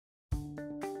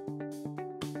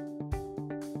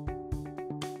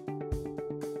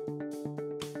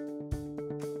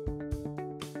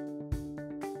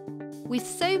With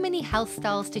so many house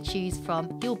styles to choose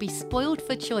from, you'll be spoiled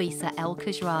for choice at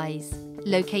Elka's Rise.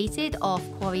 Located off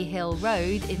Quarry Hill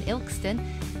Road in Ilkeston,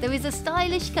 there is a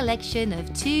stylish collection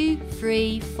of 2,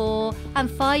 3, 4 and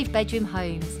 5 bedroom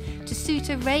homes to suit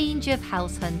a range of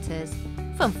house hunters,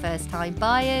 from first-time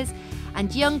buyers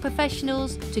and young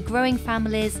professionals to growing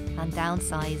families and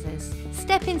downsizers.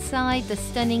 Step inside the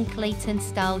stunning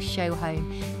Clayton-style show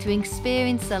home to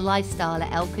experience the lifestyle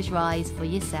at Elka's Rise for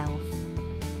yourself.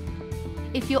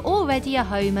 If you're already a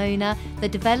homeowner, the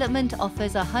development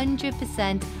offers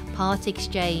 100% part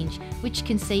exchange, which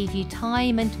can save you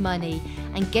time and money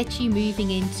and get you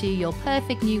moving into your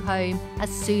perfect new home as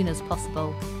soon as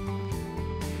possible.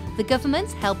 The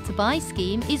government's Help to Buy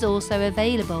scheme is also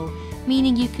available,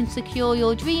 meaning you can secure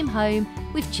your dream home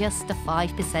with just a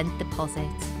 5% deposit.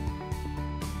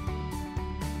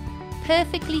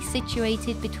 Perfectly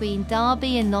situated between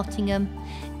Derby and Nottingham,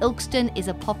 Ilkeston is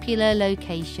a popular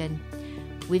location,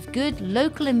 with good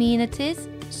local amenities,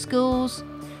 schools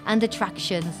and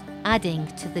attractions adding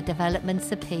to the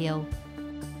development's appeal.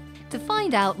 To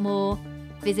find out more,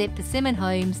 visit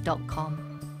persimmonhomes.com.